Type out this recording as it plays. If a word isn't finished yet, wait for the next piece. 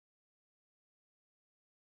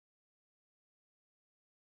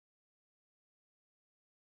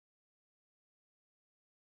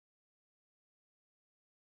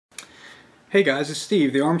Hey guys, it's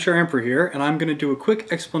Steve, the Armchair Emperor here, and I'm going to do a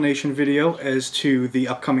quick explanation video as to the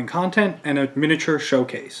upcoming content and a miniature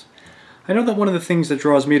showcase. I know that one of the things that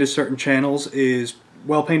draws me to certain channels is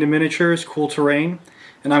well-painted miniatures, cool terrain,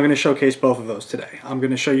 and I'm going to showcase both of those today. I'm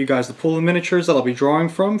going to show you guys the pool of miniatures that I'll be drawing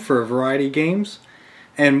from for a variety of games,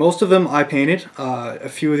 and most of them I painted. A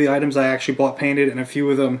few of the items I actually bought painted, and a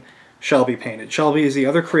few of them Shelby painted. Shelby is the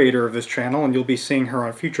other creator of this channel, and you'll be seeing her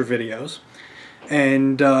on future videos.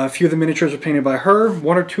 And a few of the miniatures are painted by her.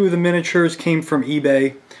 One or two of the miniatures came from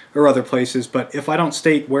eBay or other places, but if I don't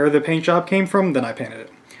state where the paint job came from, then I painted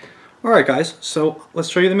it. Alright guys, so let's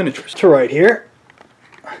show you the miniatures. To right here,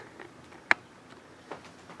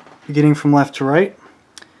 beginning from left to right,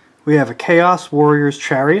 we have a Chaos Warriors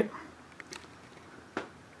Chariot,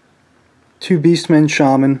 2 Beastmen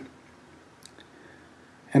Shaman,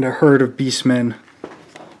 and a herd of Beastmen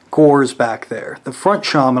Gores back there. The front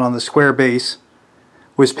Shaman on the square base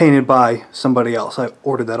was painted by somebody else. I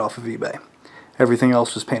ordered that off of eBay. Everything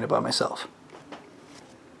else was painted by myself.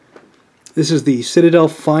 This is the Citadel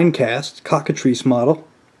Finecast Cockatrice model.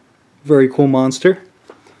 Very cool monster.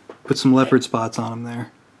 Put some leopard spots on him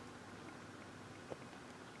there.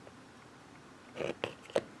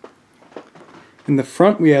 In the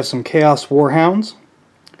front we have some Chaos Warhounds.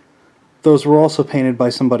 Those were also painted by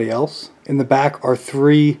somebody else. In the back are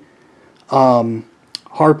 3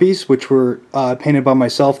 Harpies, which were painted by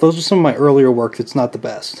myself. Those are some of my earlier work that's not the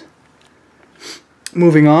best.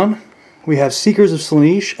 Moving on, we have Seekers of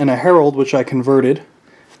Slaanesh and a Herald, which I converted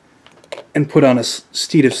and put on a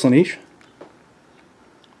Steed of Slaanesh.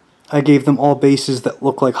 I gave them all bases that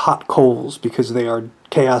look like hot coals because they are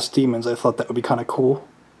Chaos Demons. I thought that would be kind of cool.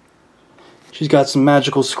 She's got some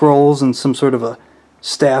magical scrolls and some sort of a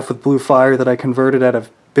staff with blue fire that I converted out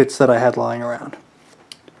of bits that I had lying around.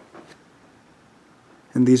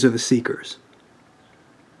 And these are the Seekers.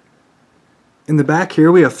 In the back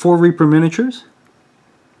here we have 4 Reaper miniatures,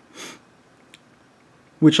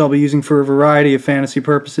 which I'll be using for a variety of fantasy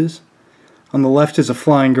purposes. On the left is a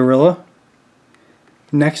Flying Gorilla.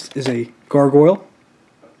 Next is a Gargoyle.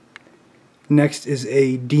 Next is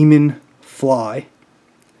a Demon Fly.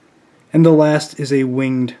 And the last is a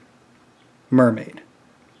Winged Mermaid.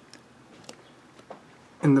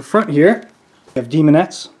 In the front here we have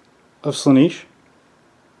Demonettes of Slaanesh,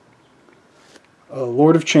 a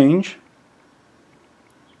Lord of Change,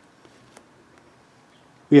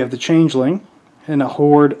 we have the Changeling, and a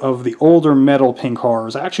horde of the older metal pink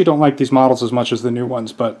horrors. I actually don't like these models as much as the new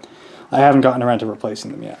ones, but I haven't gotten around to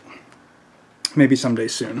replacing them yet. Maybe someday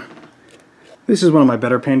soon. This is one of my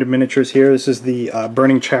better painted miniatures here. This is the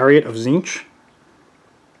Burning Chariot of Tzeentch.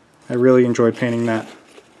 I really enjoyed painting that.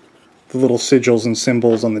 The little sigils and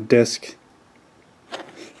symbols on the disc,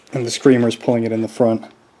 and the screamers pulling it in the front.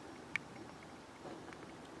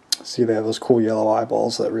 See, they have those cool yellow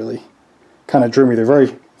eyeballs that really kind of drew me. They're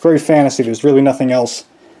very fantasy. There's really nothing else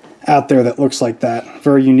out there that looks like that.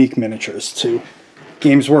 Very unique miniatures to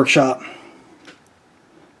Games Workshop.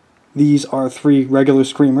 These are 3 regular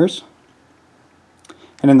screamers,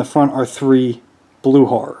 and in the front are 3 blue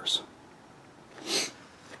horrors.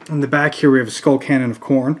 In the back here we have a Skull Cannon of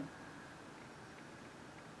Khorne.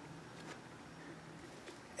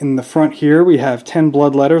 In the front here we have 10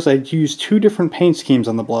 bloodletters. I used 2 different paint schemes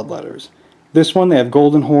on the bloodletters. This one they have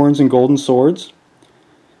golden horns and golden swords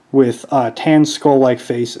with tan skull-like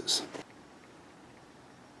faces.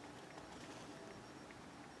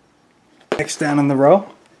 Next down in the row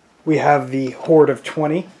we have the Horde of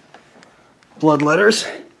 20 bloodletters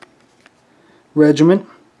regiment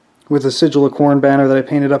with a Sigil of Khorne banner that I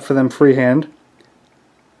painted up for them freehand.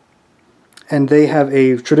 And they have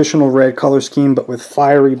a traditional red color scheme, but with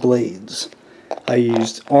fiery blades. I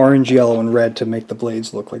used orange, yellow, and red to make the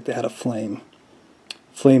blades look like they had a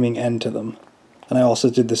flaming end to them. And I also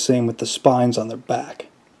did the same with the spines on their back.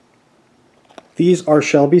 These are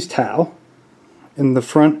Shelby's Tau. In the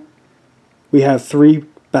front, we have 3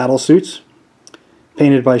 battle suits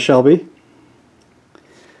painted by Shelby.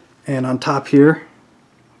 And on top here,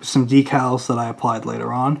 some decals that I applied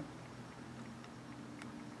later on.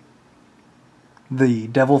 The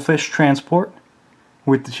Devilfish transport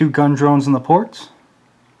with the 2 gun drones in the ports.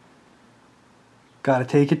 Gotta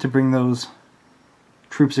take it to bring those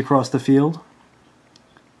troops across the field.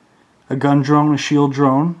 A gun drone, a shield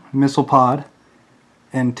drone, a missile pod,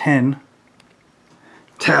 and 10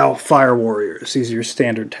 Tau Fire Warriors. These are your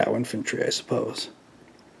standard Tau infantry, I suppose.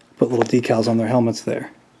 Put little decals on their helmets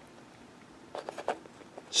there.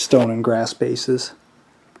 Stone and grass bases.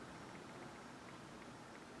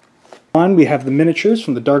 On we have the miniatures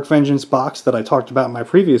from the Dark Vengeance box that I talked about in my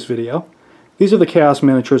previous video. These are the Chaos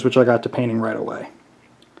miniatures which I got to painting right away.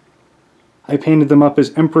 I painted them up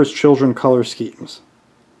as Emperor's Children color schemes.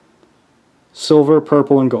 Silver,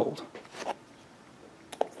 purple, and gold.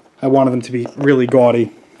 I wanted them to be really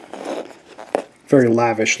gaudy, very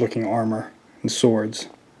lavish looking armor and swords.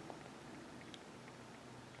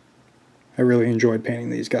 I really enjoyed painting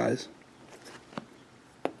these guys.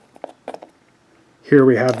 Here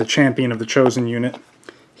we have the champion of the chosen unit.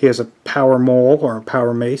 He has a power maul or a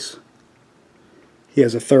power mace. He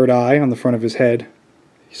has a third eye on the front of his head,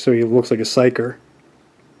 so he looks like a psyker.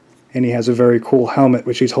 And he has a very cool helmet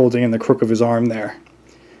which he's holding in the crook of his arm there,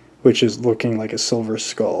 which is looking like a silver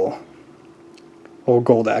skull. Old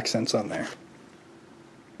gold accents on there.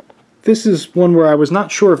 This is one where I was not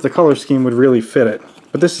sure if the color scheme would really fit it,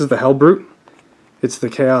 but this is the Hellbrute. It's the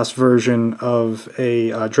Chaos version of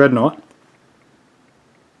a Dreadnought.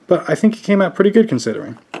 But I think it came out pretty good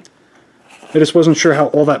considering. I just wasn't sure how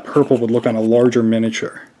all that purple would look on a larger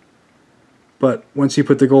miniature. But once you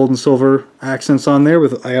put the gold and silver accents on there,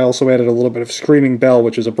 I also added a little bit of Screaming Bell,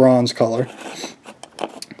 which is a bronze color.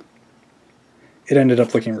 It ended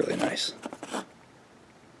up looking really nice.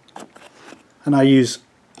 And I use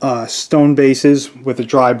stone bases with a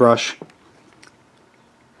dry brush.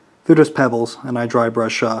 They're just pebbles, and I dry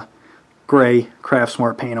brush gray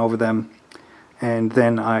Craftsmart paint over them. And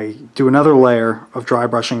then I do another layer of dry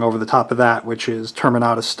brushing over the top of that, which is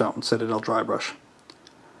Terminatus stone, Citadel dry brush.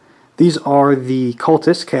 These are the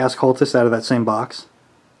cultists, Chaos cultists, out of that same box.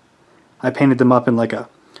 I painted them up in like a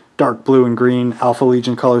dark blue and green Alpha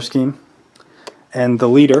Legion color scheme. And the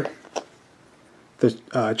leader,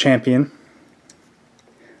 the champion,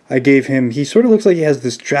 I gave him, he sort of looks like he has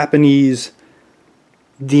this Japanese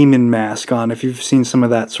demon mask on, if you've seen some of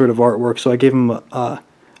that sort of artwork. So I gave him a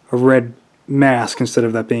red mask instead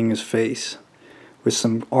of that being his face, with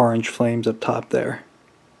some orange flames up top there.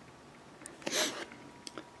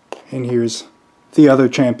 And here's the other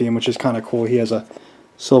champion, which is kind of cool. He has a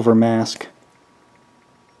silver mask.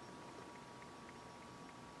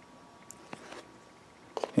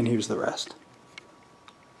 And here's the rest.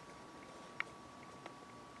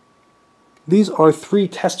 These are 3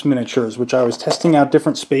 test miniatures, which I was testing out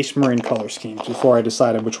different Space Marine color schemes before I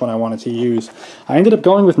decided which one I wanted to use. I ended up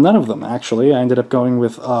going with none of them, actually. I ended up going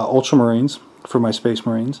with Ultramarines for my Space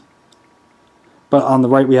Marines. But on the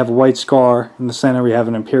right we have a White Scar, in the center we have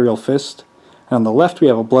an Imperial Fist, and on the left we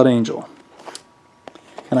have a Blood Angel.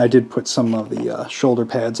 And I did put some of the shoulder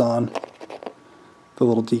pads on, the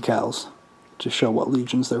little decals, to show what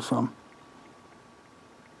legions they're from.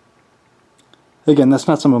 Again, that's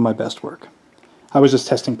not some of my best work. I was just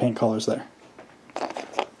testing paint colors there.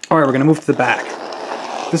 Alright, we're going to move to the back.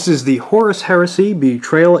 This is the Horus Heresy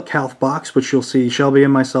Betrayal at Calth box, which you'll see Shelby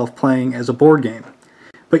and myself playing as a board game.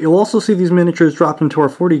 But you'll also see these miniatures dropped into our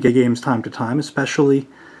 40K games time to time, especially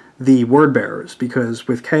the Word Bearers, because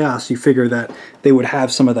with Chaos you figure that they would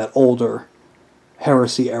have some of that older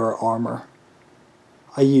Heresy era armor.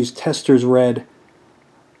 I used Tester's Red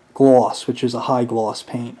Gloss, which is a high gloss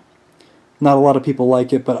paint. Not a lot of people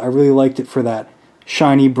like it, but I really liked it for that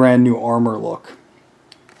shiny brand new armor look.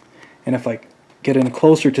 And if I get in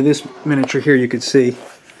closer to this miniature here, you could see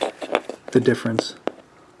the difference.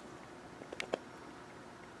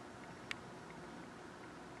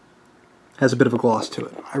 Has a bit of a gloss to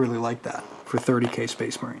it. I really like that for 30K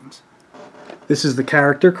Space Marines. This is the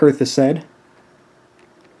character, Kurthus said.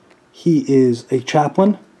 He is a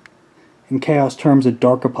chaplain, in Chaos terms a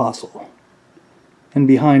Dark Apostle. And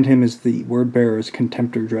behind him is the Word-Bearer's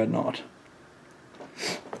Contemptor Dreadnought.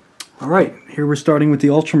 Alright, here we're starting with the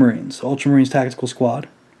Ultramarines. Ultramarines Tactical Squad.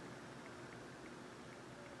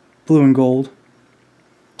 Blue and gold.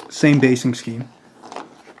 Same basing scheme.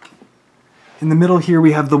 In the middle here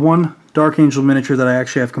we have the one Dark Angel miniature that I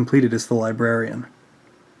actually have completed. It's the Librarian.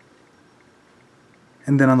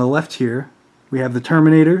 And then on the left here we have the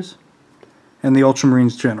Terminators and the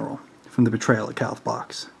Ultramarines General from the Betrayal at Calth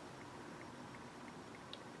box.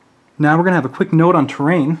 Now we're going to have a quick note on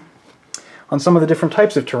terrain, on some of the different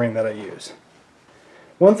types of terrain that I use.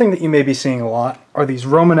 One thing that you may be seeing a lot are these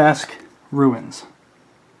Romanesque ruins.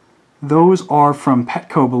 Those are from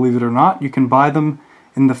Petco, believe it or not. You can buy them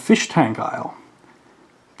in the fish tank aisle.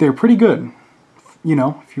 They're pretty good. You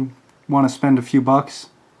know, if you want to spend a few bucks,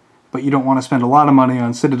 but you don't want to spend a lot of money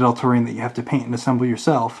on Citadel terrain that you have to paint and assemble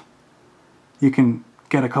yourself, you can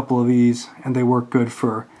get a couple of these, and they work good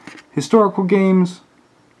for historical games,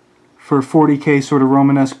 for 40K sort of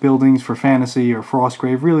Romanesque buildings, for fantasy or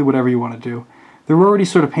Frostgrave, really whatever you want to do. They're already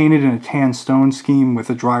sort of painted in a tan stone scheme with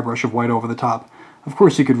a dry brush of white over the top. Of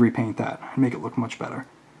course you could repaint that and make it look much better.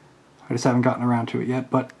 I just haven't gotten around to it yet,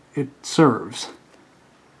 but it serves.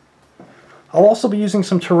 I'll also be using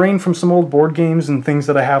some terrain from some old board games and things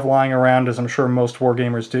that I have lying around, as I'm sure most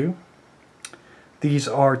wargamers do. These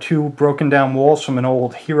are 2 broken down walls from an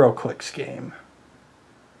old HeroClix game.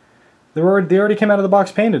 They already came out of the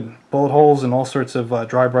box painted. Bullet holes and all sorts of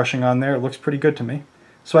dry brushing on there. It looks pretty good to me.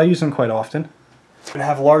 So I use them quite often. I'm going to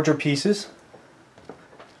have larger pieces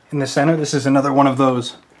in the center. This is another one of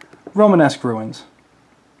those Romanesque ruins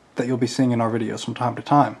that you'll be seeing in our videos from time to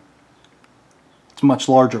time. It's a much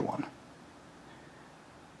larger one.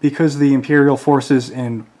 Because the Imperial forces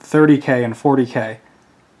in 30K and 40K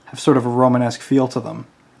have sort of a Romanesque feel to them,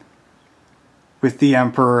 with the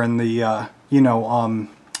Emperor and the,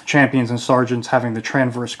 champions and sergeants having the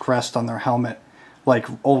transverse crest on their helmet, like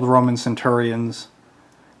old Roman centurions.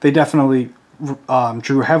 They definitely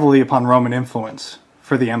drew heavily upon Roman influence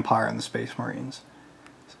for the Empire and the Space Marines.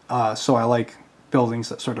 So I like buildings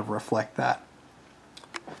that sort of reflect that.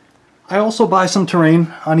 I also buy some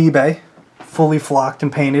terrain on eBay, fully flocked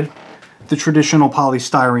and painted, the traditional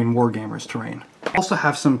polystyrene Wargamers terrain. I also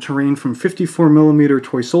have some terrain from 54mm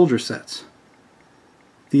toy soldier sets.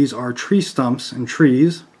 These are tree stumps and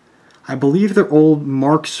trees. I believe they're old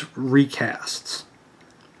Marx recasts.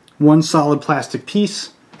 One solid plastic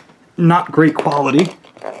piece, not great quality,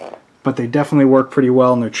 but they definitely work pretty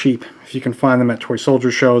well and they're cheap. If you can find them at toy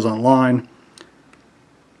soldier shows online.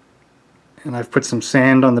 And I've put some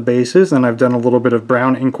sand on the bases, and I've done a little bit of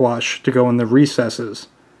brown ink wash to go in the recesses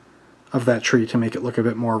of that tree to make it look a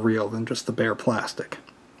bit more real than just the bare plastic.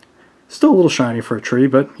 Still a little shiny for a tree,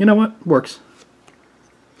 but you know what? Works.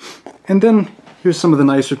 And then here's some of the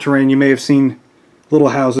nicer terrain. You may have seen little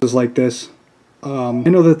houses like this. I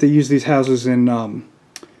know that they use these houses in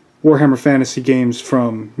Warhammer Fantasy games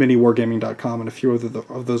from miniwargaming.com and a few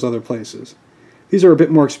of those other places. These are a bit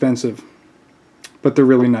more expensive, but they're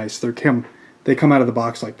really nice. They come out of the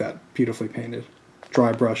box like that, beautifully painted,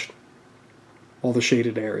 dry brushed, all the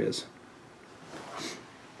shaded areas.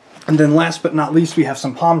 And then last but not least, we have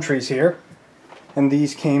some palm trees here. And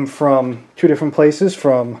these came from 2 different places,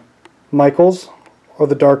 from Michael's, or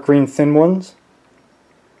the dark green thin ones,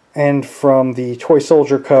 and from the Toy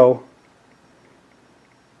Soldier Co.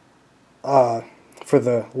 For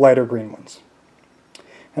the lighter green ones.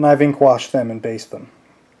 And I've ink washed them and based them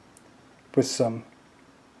with some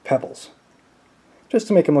pebbles, just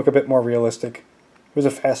to make them look a bit more realistic. There's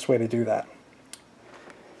a fast way to do that.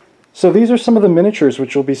 So these are some of the miniatures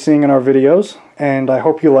which you'll be seeing in our videos, and I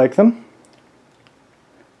hope you like them.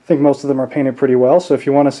 I think most of them are painted pretty well, so if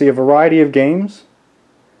you want to see a variety of games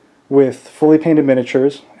with fully painted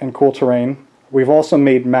miniatures and cool terrain, we've also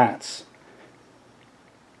made mats,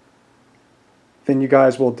 then you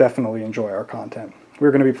guys will definitely enjoy our content.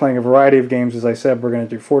 We're going to be playing a variety of games, as I said. We're going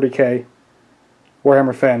to do 40K,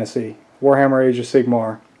 Warhammer Fantasy, Warhammer Age of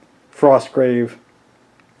Sigmar, Frostgrave,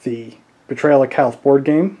 the Betrayal of Calth board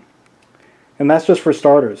game, and that's just for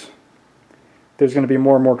starters. There's going to be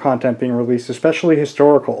more and more content being released, especially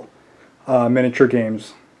historical miniature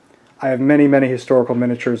games. I have many, many historical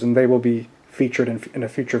miniatures, and they will be featured in a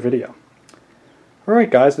future video.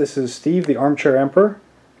 Alright guys, this is Steve, the Armchair Emperor,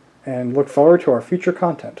 and look forward to our future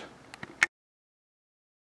content.